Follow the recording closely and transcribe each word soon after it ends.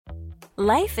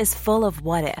Life is full of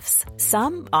what-ifs.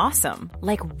 Some awesome,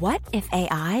 like what if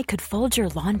AI could fold your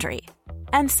laundry?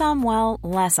 And some, well,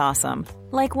 less awesome,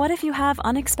 like what if you have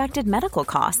unexpected medical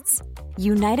costs?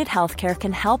 United Healthcare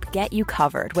can help get you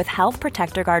covered with Health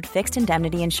Protector Guard fixed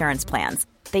indemnity insurance plans.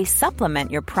 They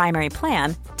supplement your primary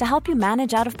plan to help you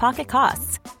manage out-of-pocket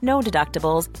costs. No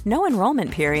deductibles, no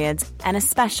enrollment periods, and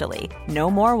especially no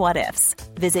more what-ifs.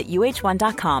 Visit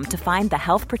uh1.com to find the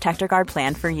Health Protector Guard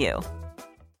plan for you.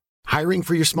 Hiring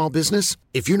for your small business?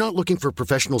 If you're not looking for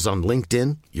professionals on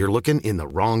LinkedIn, you're looking in the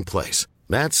wrong place.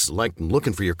 That's like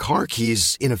looking for your car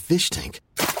keys in a fish tank.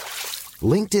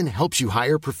 LinkedIn helps you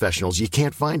hire professionals you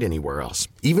can't find anywhere else,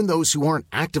 even those who aren't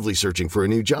actively searching for a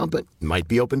new job but might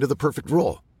be open to the perfect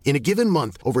role. In a given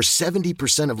month, over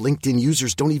 70% of LinkedIn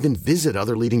users don't even visit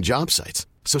other leading job sites.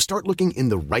 So start looking in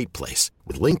the right place.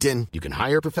 With LinkedIn, you can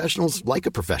hire professionals like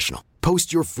a professional.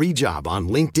 Post your free job on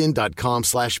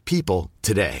linkedin.com/people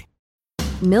today.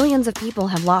 Millions of people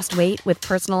have lost weight with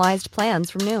personalized plans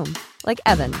from Noom. Like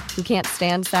Evan, who can't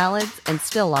stand salads and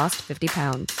still lost 50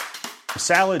 pounds.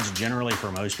 Salads generally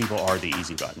for most people are the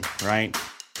easy button, right?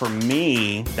 For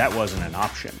me, that wasn't an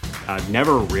option. I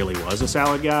never really was a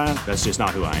salad guy. That's just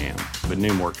not who I am. But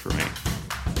Noom worked for me.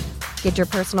 Get your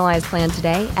personalized plan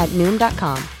today at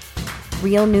Noom.com.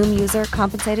 Real Noom user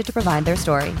compensated to provide their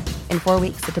story. In 4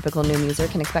 weeks, the typical Noom user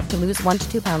can expect to lose 1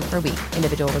 to 2 pounds per week.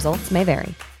 Individual results may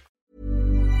vary.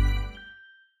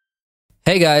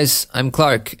 Hey guys, I'm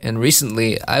Clark, and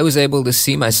recently I was able to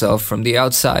see myself from the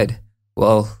outside.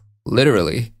 Well,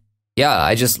 literally. Yeah,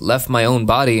 I just left my own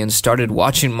body and started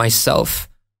watching myself.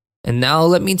 And now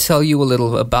let me tell you a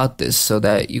little about this so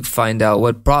that you find out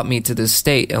what brought me to this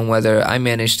state and whether I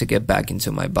managed to get back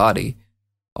into my body.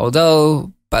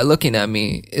 Although, by looking at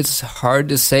me, it's hard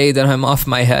to say that I'm off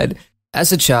my head.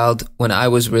 As a child, when I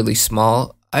was really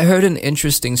small, I heard an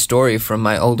interesting story from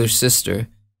my older sister.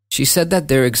 She said that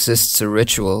there exists a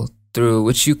ritual through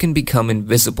which you can become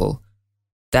invisible.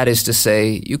 That is to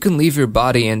say, you can leave your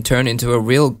body and turn into a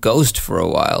real ghost for a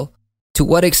while. To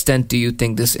what extent do you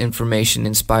think this information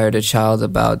inspired a child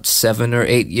about 7 or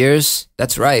 8 years?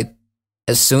 That's right.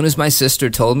 As soon as my sister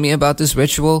told me about this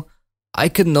ritual, I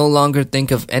could no longer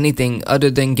think of anything other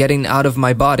than getting out of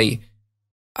my body.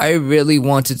 I really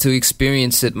wanted to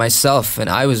experience it myself, and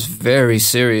I was very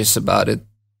serious about it.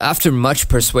 After much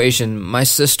persuasion, my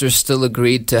sister still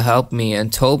agreed to help me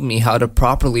and told me how to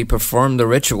properly perform the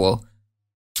ritual.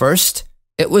 First,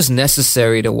 it was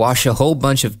necessary to wash a whole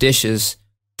bunch of dishes,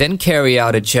 then carry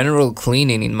out a general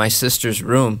cleaning in my sister's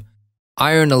room,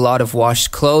 iron a lot of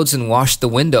washed clothes and wash the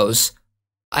windows.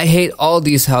 I hate all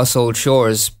these household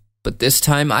chores, but this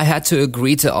time I had to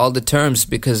agree to all the terms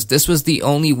because this was the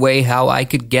only way how I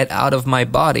could get out of my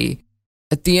body.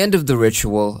 At the end of the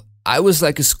ritual, I was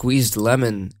like a squeezed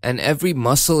lemon, and every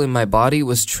muscle in my body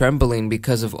was trembling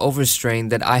because of overstrain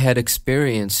that I had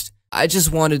experienced. I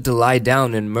just wanted to lie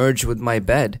down and merge with my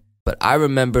bed, but I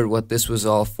remembered what this was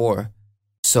all for.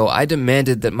 So I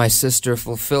demanded that my sister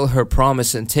fulfill her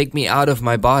promise and take me out of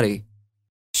my body.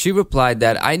 She replied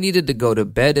that I needed to go to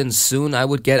bed and soon I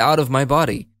would get out of my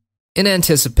body. In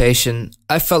anticipation,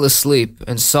 I fell asleep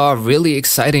and saw really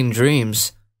exciting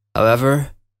dreams.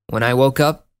 However, when I woke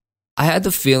up, I had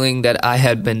the feeling that I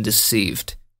had been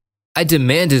deceived. I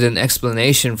demanded an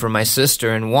explanation from my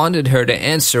sister and wanted her to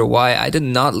answer why I did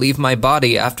not leave my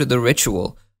body after the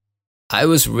ritual. I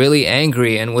was really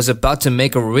angry and was about to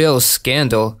make a real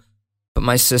scandal, but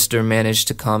my sister managed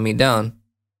to calm me down.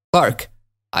 Clark,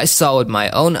 I saw with my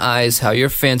own eyes how your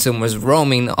phantom was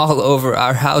roaming all over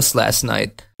our house last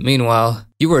night. Meanwhile,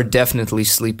 you were definitely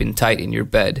sleeping tight in your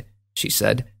bed, she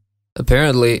said.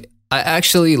 Apparently, I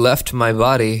actually left my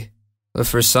body, but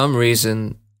for some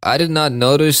reason, I did not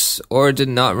notice or did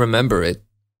not remember it.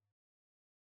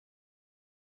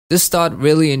 This thought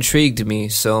really intrigued me,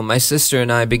 so my sister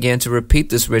and I began to repeat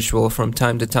this ritual from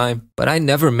time to time, but I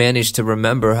never managed to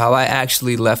remember how I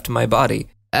actually left my body.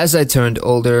 As I turned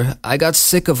older, I got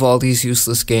sick of all these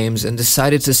useless games and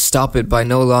decided to stop it by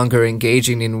no longer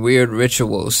engaging in weird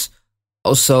rituals.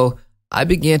 Also, I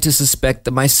began to suspect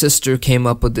that my sister came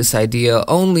up with this idea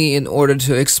only in order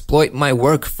to exploit my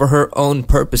work for her own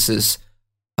purposes.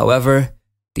 However,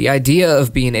 the idea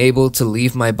of being able to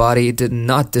leave my body did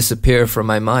not disappear from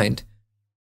my mind.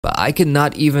 But I could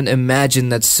not even imagine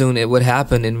that soon it would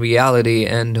happen in reality,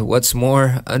 and what's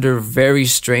more, under very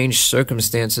strange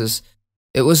circumstances.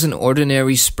 It was an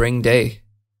ordinary spring day.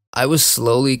 I was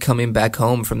slowly coming back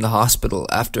home from the hospital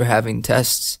after having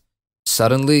tests.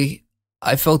 Suddenly,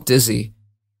 I felt dizzy.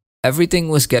 Everything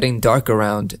was getting dark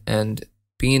around, and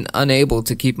being unable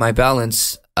to keep my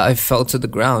balance, I fell to the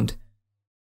ground.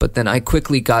 But then I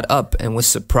quickly got up and was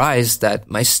surprised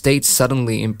that my state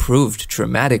suddenly improved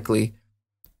dramatically.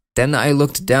 Then I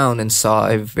looked down and saw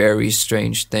a very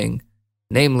strange thing,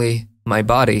 namely, my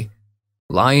body,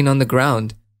 lying on the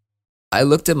ground. I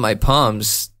looked at my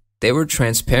palms. They were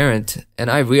transparent,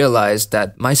 and I realized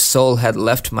that my soul had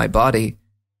left my body.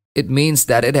 It means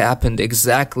that it happened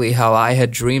exactly how I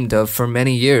had dreamed of for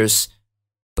many years.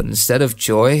 But instead of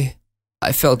joy,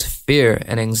 I felt fear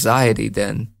and anxiety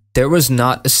then. There was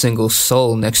not a single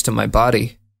soul next to my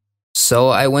body. So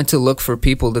I went to look for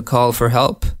people to call for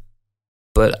help.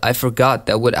 But I forgot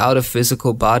that without a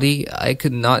physical body, I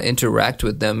could not interact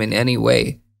with them in any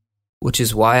way, which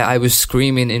is why I was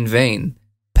screaming in vain,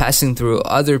 passing through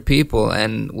other people,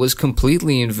 and was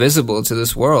completely invisible to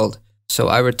this world. So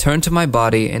I returned to my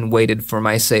body and waited for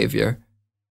my savior.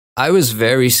 I was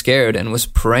very scared and was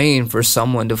praying for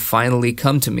someone to finally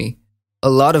come to me. A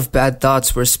lot of bad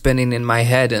thoughts were spinning in my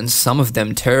head, and some of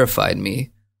them terrified me.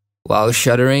 While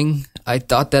shuddering, I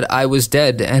thought that I was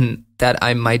dead and that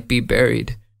I might be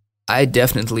buried. I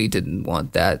definitely didn't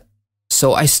want that.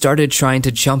 So I started trying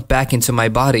to jump back into my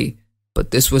body,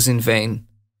 but this was in vain.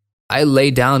 I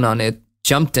lay down on it,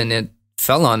 jumped in it,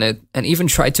 fell on it, and even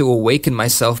tried to awaken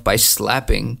myself by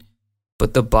slapping.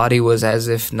 But the body was as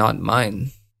if not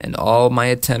mine, and all my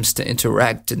attempts to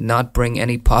interact did not bring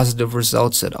any positive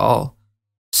results at all.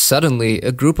 Suddenly,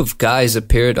 a group of guys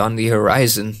appeared on the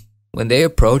horizon. When they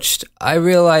approached, I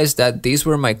realized that these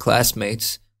were my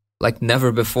classmates. Like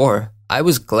never before, I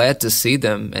was glad to see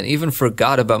them and even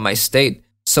forgot about my state,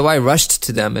 so I rushed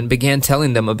to them and began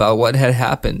telling them about what had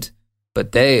happened.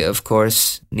 But they, of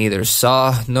course, neither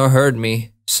saw nor heard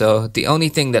me, so the only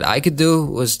thing that I could do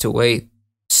was to wait.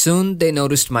 Soon they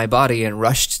noticed my body and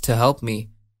rushed to help me.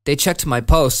 They checked my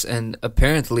pulse, and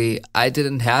apparently I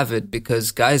didn't have it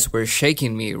because guys were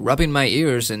shaking me, rubbing my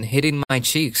ears, and hitting my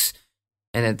cheeks.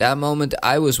 And at that moment,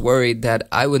 I was worried that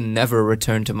I would never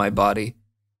return to my body.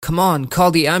 "Come on,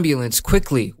 call the ambulance,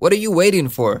 quickly! What are you waiting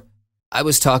for?" I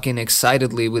was talking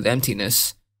excitedly with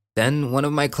emptiness. Then one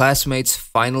of my classmates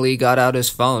finally got out his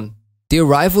phone. The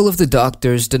arrival of the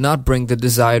doctors did not bring the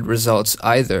desired results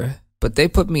either, but they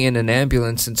put me in an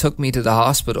ambulance and took me to the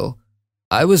hospital.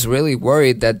 I was really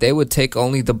worried that they would take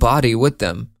only the body with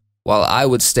them, while I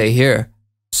would stay here.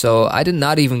 So I did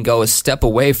not even go a step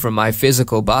away from my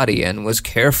physical body and was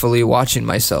carefully watching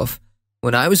myself.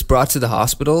 When I was brought to the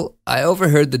hospital, I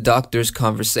overheard the doctor's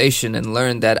conversation and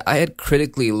learned that I had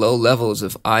critically low levels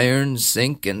of iron,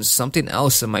 zinc, and something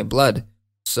else in my blood,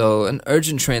 so an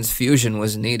urgent transfusion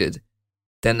was needed.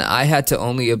 Then I had to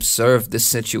only observe the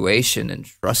situation and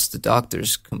trust the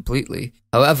doctors completely.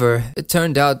 However, it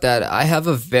turned out that I have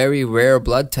a very rare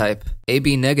blood type,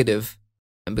 AB negative,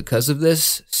 and because of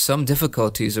this, some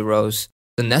difficulties arose.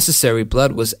 The necessary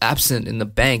blood was absent in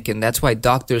the bank, and that's why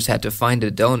doctors had to find a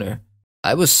donor.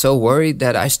 I was so worried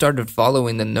that I started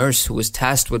following the nurse who was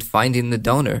tasked with finding the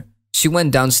donor. She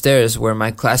went downstairs where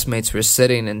my classmates were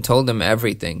sitting and told them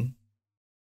everything.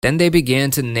 Then they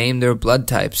began to name their blood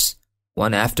types,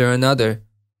 one after another.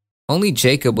 Only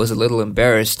Jacob was a little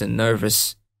embarrassed and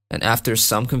nervous, and after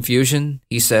some confusion,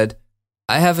 he said,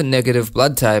 "I have a negative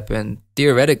blood type, and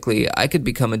theoretically I could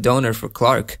become a donor for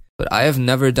Clark, but I have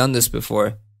never done this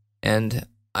before, and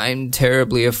I'm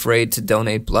terribly afraid to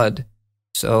donate blood,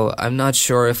 so I'm not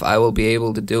sure if I will be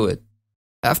able to do it."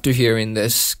 After hearing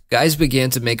this, guys began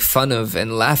to make fun of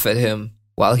and laugh at him,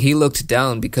 while he looked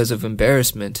down because of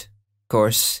embarrassment. Of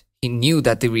course, he knew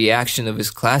that the reaction of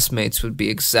his classmates would be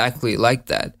exactly like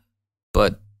that,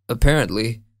 but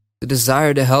apparently, the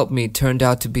desire to help me turned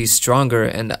out to be stronger,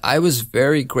 and I was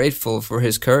very grateful for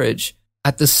his courage.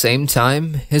 At the same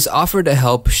time, his offer to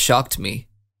help shocked me.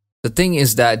 The thing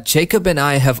is that Jacob and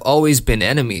I have always been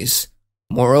enemies.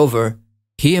 Moreover,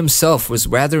 he himself was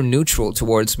rather neutral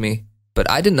towards me, but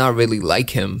I did not really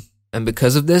like him, and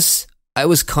because of this, I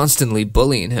was constantly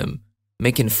bullying him,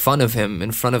 making fun of him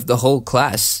in front of the whole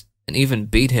class, and even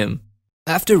beat him.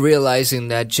 After realizing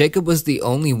that Jacob was the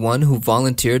only one who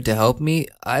volunteered to help me,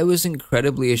 I was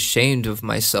incredibly ashamed of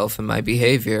myself and my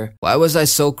behavior. Why was I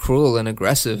so cruel and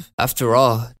aggressive? After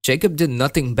all, Jacob did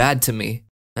nothing bad to me,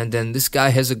 and then this guy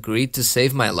has agreed to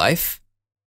save my life?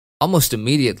 Almost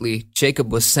immediately,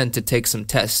 Jacob was sent to take some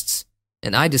tests,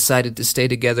 and I decided to stay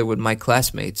together with my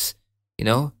classmates. You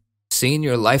know, seeing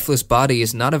your lifeless body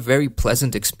is not a very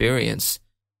pleasant experience.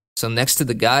 So next to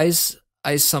the guys,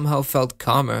 I somehow felt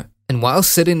calmer. And while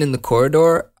sitting in the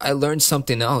corridor, I learned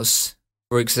something else.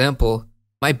 For example,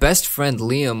 my best friend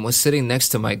Liam was sitting next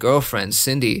to my girlfriend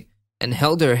Cindy and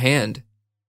held her hand.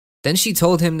 Then she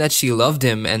told him that she loved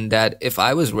him and that if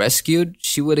I was rescued,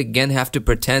 she would again have to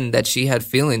pretend that she had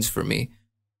feelings for me.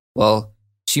 Well,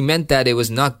 She meant that it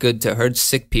was not good to hurt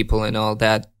sick people and all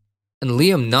that. And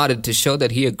Liam nodded to show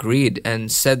that he agreed and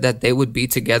said that they would be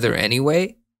together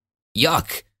anyway?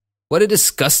 Yuck! What a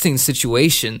disgusting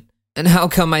situation. And how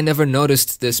come I never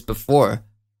noticed this before?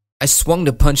 I swung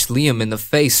to punch Liam in the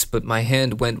face, but my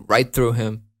hand went right through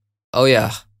him. Oh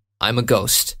yeah, I'm a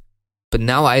ghost. But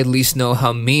now I at least know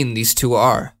how mean these two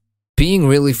are. Being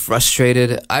really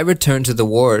frustrated, I returned to the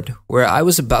ward, where I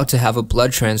was about to have a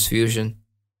blood transfusion.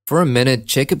 For a minute,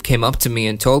 Jacob came up to me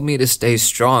and told me to stay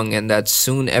strong and that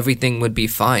soon everything would be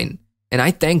fine. And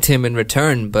I thanked him in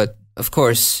return, but, of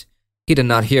course, he did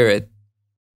not hear it.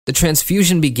 The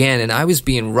transfusion began and I was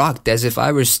being rocked as if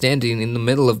I were standing in the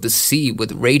middle of the sea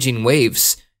with raging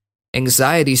waves.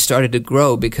 Anxiety started to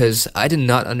grow because I did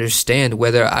not understand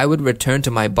whether I would return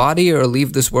to my body or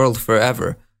leave this world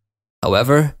forever.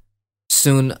 However,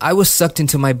 soon I was sucked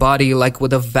into my body like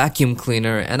with a vacuum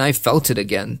cleaner and I felt it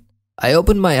again. I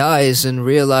opened my eyes and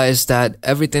realized that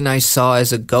everything I saw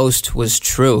as a ghost was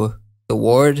true. The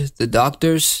ward, the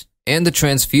doctors, and the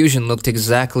transfusion looked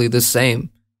exactly the same.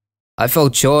 I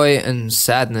felt joy and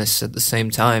sadness at the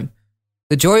same time.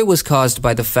 The joy was caused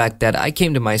by the fact that I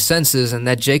came to my senses and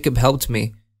that Jacob helped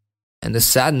me, and the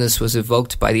sadness was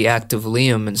evoked by the act of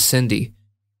Liam and Cindy.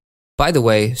 By the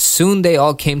way, soon they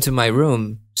all came to my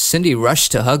room. Cindy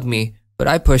rushed to hug me, but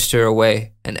I pushed her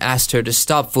away and asked her to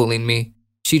stop fooling me.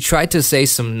 She tried to say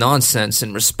some nonsense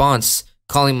in response,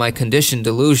 calling my condition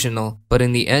delusional, but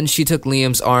in the end she took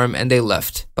Liam's arm and they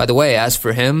left. By the way, as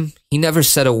for him, he never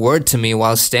said a word to me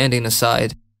while standing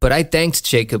aside, but I thanked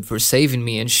Jacob for saving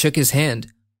me and shook his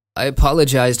hand. I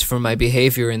apologized for my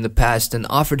behavior in the past and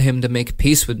offered him to make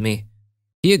peace with me.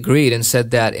 He agreed and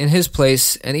said that in his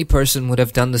place any person would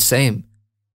have done the same,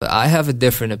 but I have a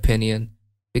different opinion.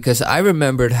 Because I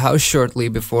remembered how shortly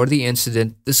before the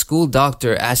incident, the school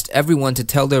doctor asked everyone to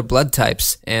tell their blood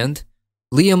types, and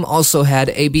Liam also had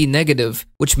AB negative,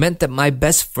 which meant that my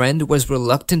best friend was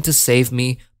reluctant to save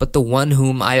me, but the one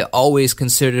whom I always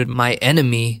considered my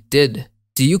enemy did.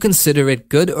 Do you consider it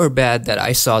good or bad that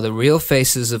I saw the real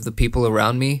faces of the people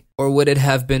around me, or would it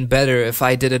have been better if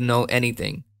I didn't know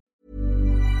anything?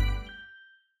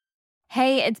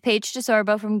 Hey, it's Paige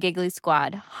DeSorbo from Giggly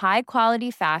Squad. High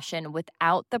quality fashion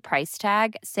without the price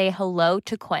tag. Say hello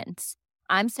to Quince.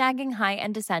 I'm snagging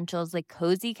high-end essentials like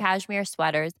cozy cashmere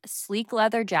sweaters, sleek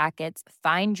leather jackets,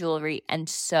 fine jewelry, and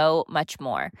so much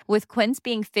more. With Quince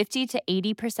being 50 to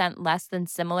 80% less than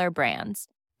similar brands.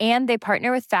 And they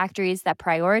partner with factories that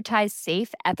prioritize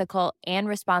safe, ethical, and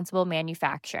responsible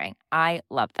manufacturing. I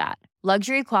love that.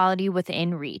 Luxury quality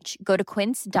within reach. Go to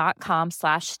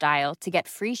quince.com/style to get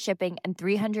free shipping and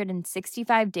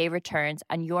 365-day returns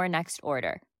on your next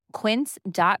order.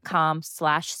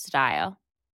 Quince.com/style.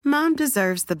 Mom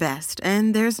deserves the best,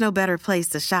 and there's no better place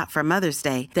to shop for Mother's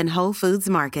Day than Whole Foods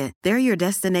Market. They're your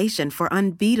destination for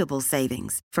unbeatable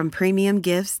savings, from premium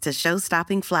gifts to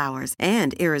show-stopping flowers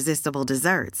and irresistible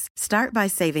desserts. Start by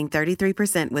saving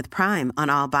 33% with Prime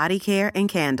on all body care and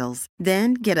candles.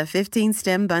 Then get a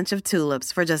 15-stem bunch of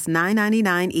tulips for just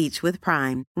 $9.99 each with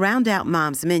Prime. Round out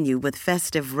Mom's menu with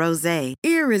festive rosé,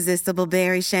 irresistible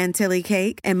berry chantilly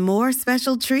cake, and more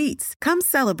special treats. Come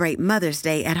celebrate Mother's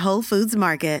Day at Whole Foods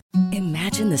Market.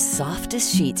 Imagine the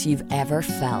softest sheets you've ever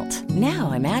felt.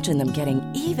 Now imagine them getting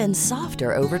even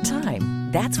softer over time.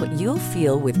 That's what you'll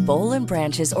feel with Boll &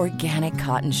 Branch's organic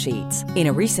cotton sheets. In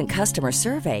a recent customer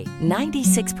survey,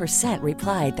 96%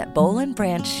 replied that Boll &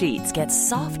 Branch sheets get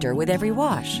softer with every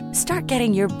wash. Start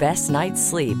getting your best night's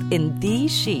sleep in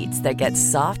these sheets that get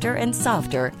softer and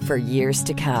softer for years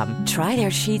to come. Try their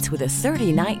sheets with a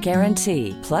 30-night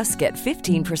guarantee. Plus, get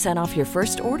 15% off your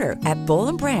first order at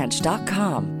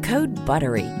bollandbranch.com. Code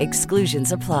BUTTERY.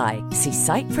 Exclusions apply. See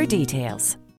site for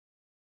details.